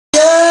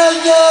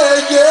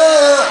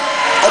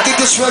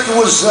This record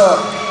was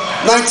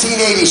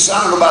 1980, so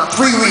I don't know, about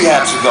 3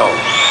 rehabs ago.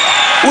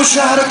 Wish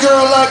I had a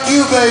girl like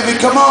you, baby,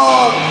 come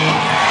on.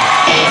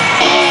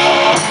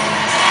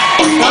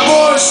 Now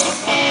boys,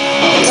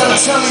 you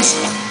gotta tell these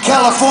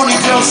California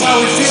girls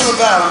how we feel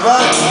about it,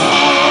 right?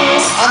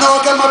 I know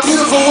I got my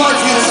beautiful wife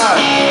here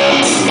tonight.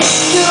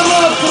 Give them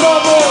up, come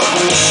on,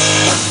 boys.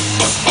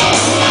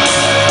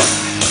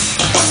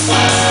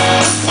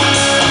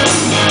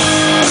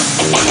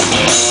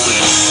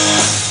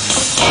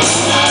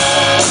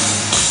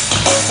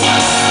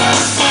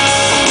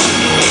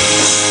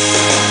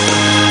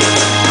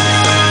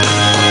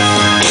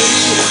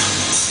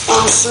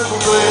 I'm a simple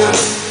man,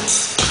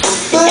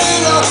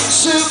 made of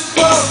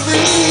simple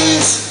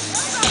means.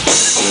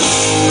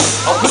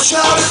 I wish I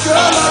had a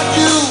girl like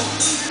you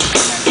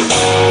to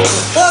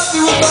help me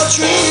with my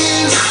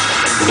dreams.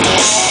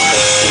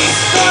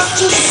 Not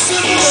just a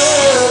simple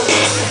man,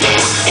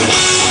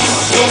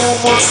 I don't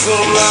want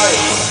some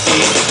life.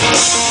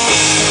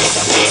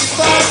 If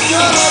I had a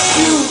girl like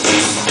you,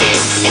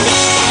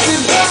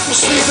 you'd help me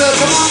sleep there.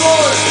 Come on,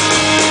 boys.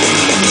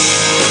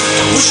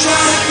 Wish I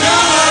had a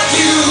girl like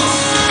you.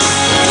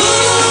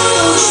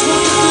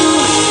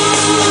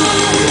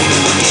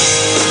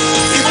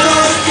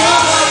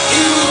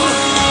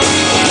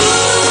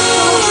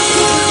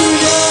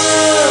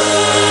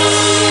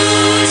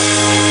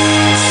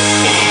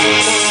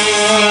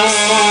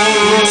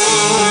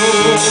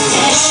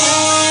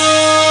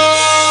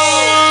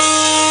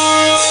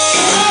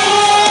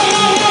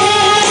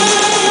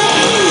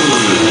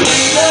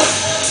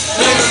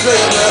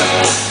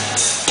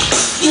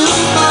 You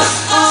might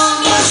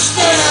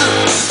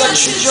understand that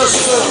she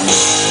just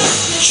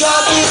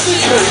driving me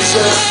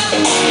crazy.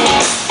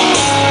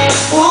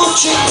 Won't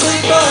you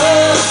take my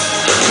hand?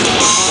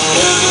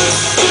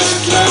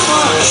 Take care of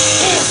my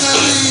hands at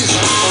least.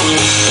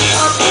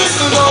 I think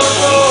we're gonna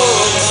go.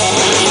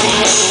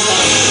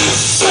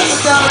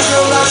 Settle down a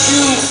girl like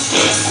you.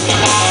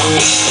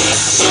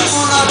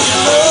 Someone like you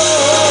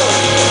love.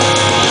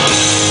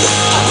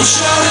 I wish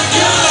I had a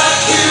girl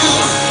like you.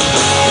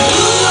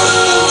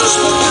 Just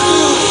what to do.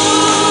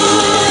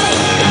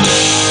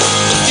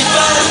 If I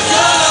had a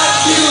girl like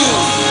you.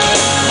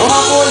 Come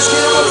on, boys,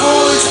 get up for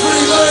all these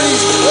pretty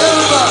ladies.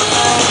 Everybody.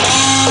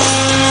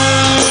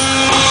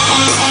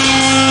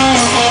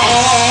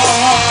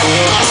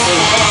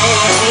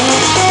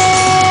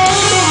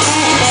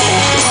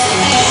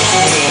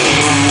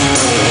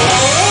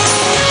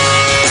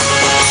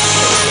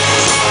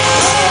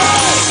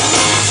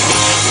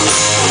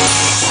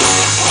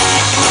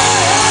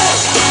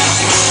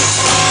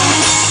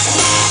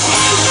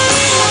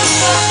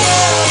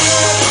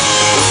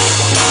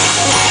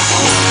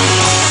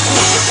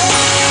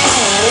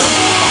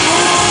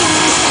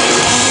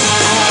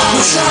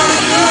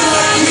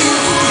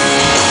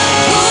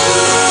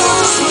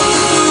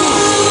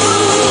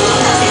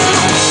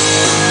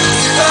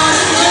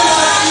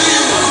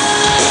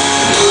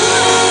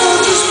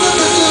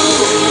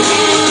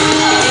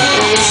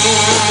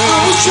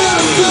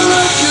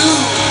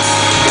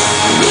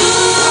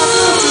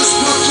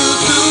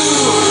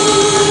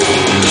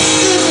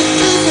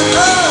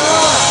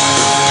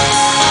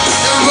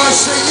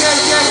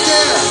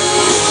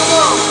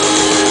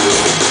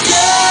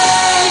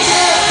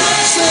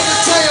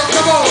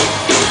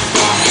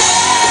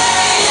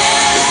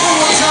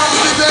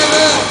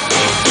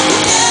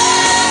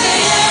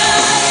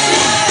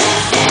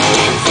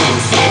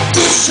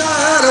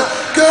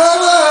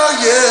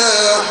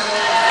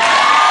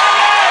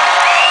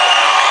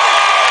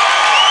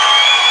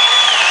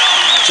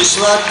 Just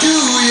like you,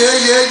 yeah,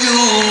 yeah, you,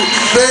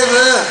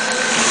 baby,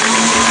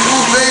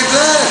 ooh,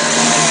 baby.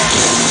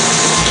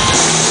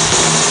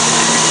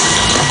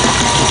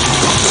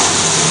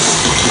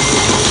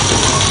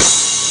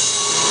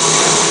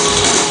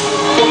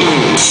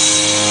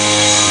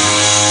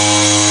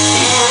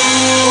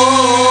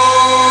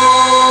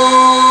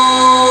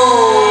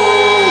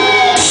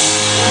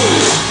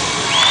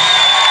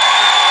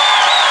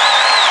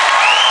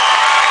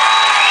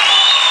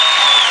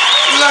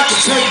 We'd like to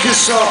take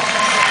this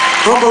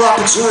humble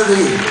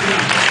opportunity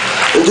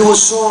and do a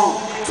song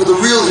for the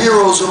real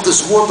heroes of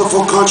this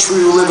wonderful country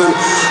we live in.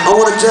 I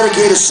want to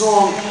dedicate a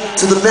song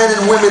to the men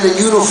and women in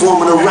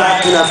uniform in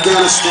Iraq and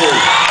Afghanistan.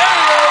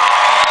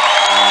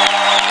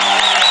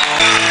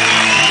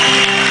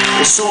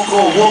 A song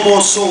called One More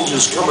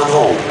Soldier's Coming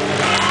Home.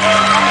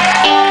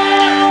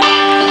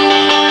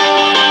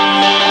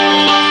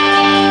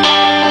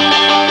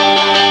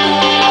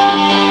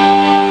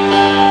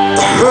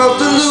 I heard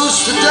the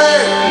news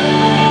today.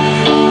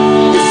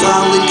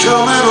 Finally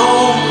coming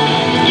home.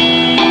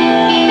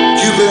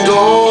 You've been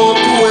gone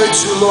for way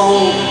too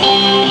long.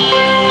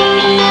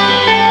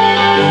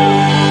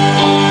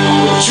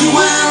 You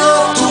went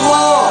off to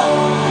war.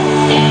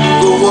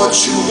 Know what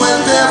you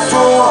went there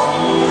for.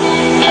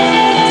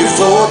 You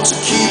fought to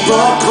keep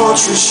our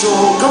country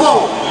strong. Come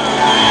on.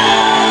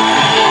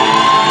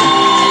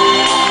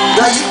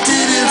 Now you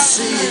didn't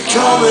see it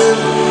coming.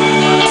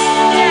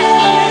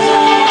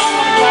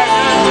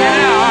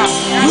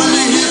 When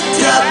you hit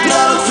that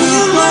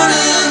battlefield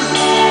running,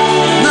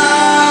 now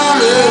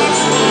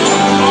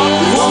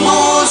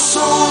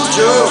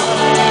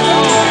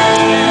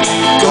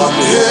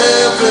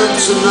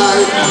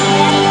tonight.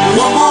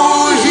 One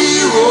more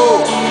hero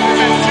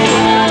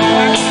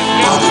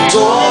by the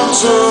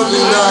dawn's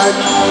early light.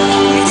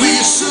 We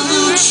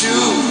salute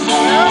you,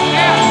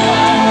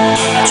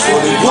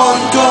 21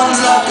 gun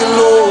lock and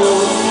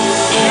load.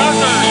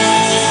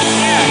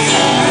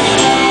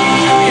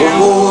 One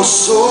more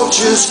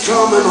soldiers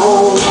coming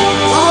home.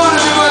 Come on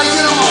everybody,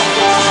 get them on.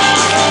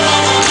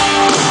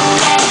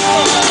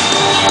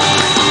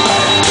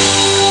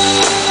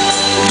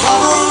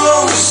 Mama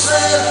always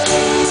said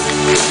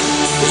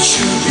that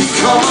you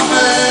become a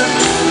man.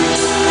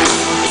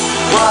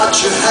 Why'd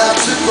you have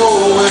to go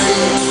away?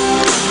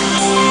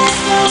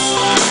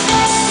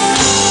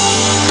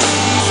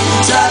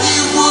 Daddy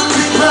would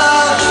be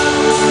proud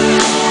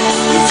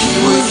if he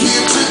were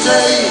here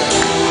today.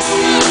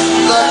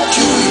 Like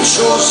you, he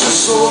chose the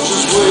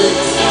soldier's way.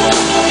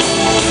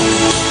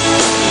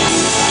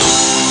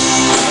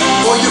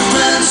 All your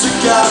friends are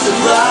gathered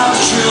round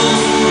you,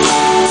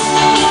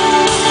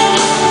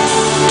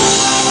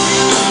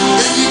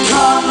 and your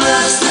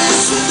comrades, they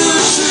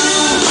salute you.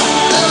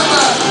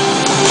 Everybody,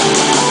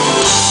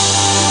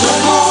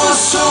 one more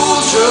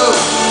soldier,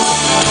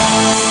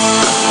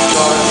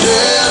 got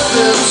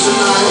heaven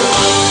tonight.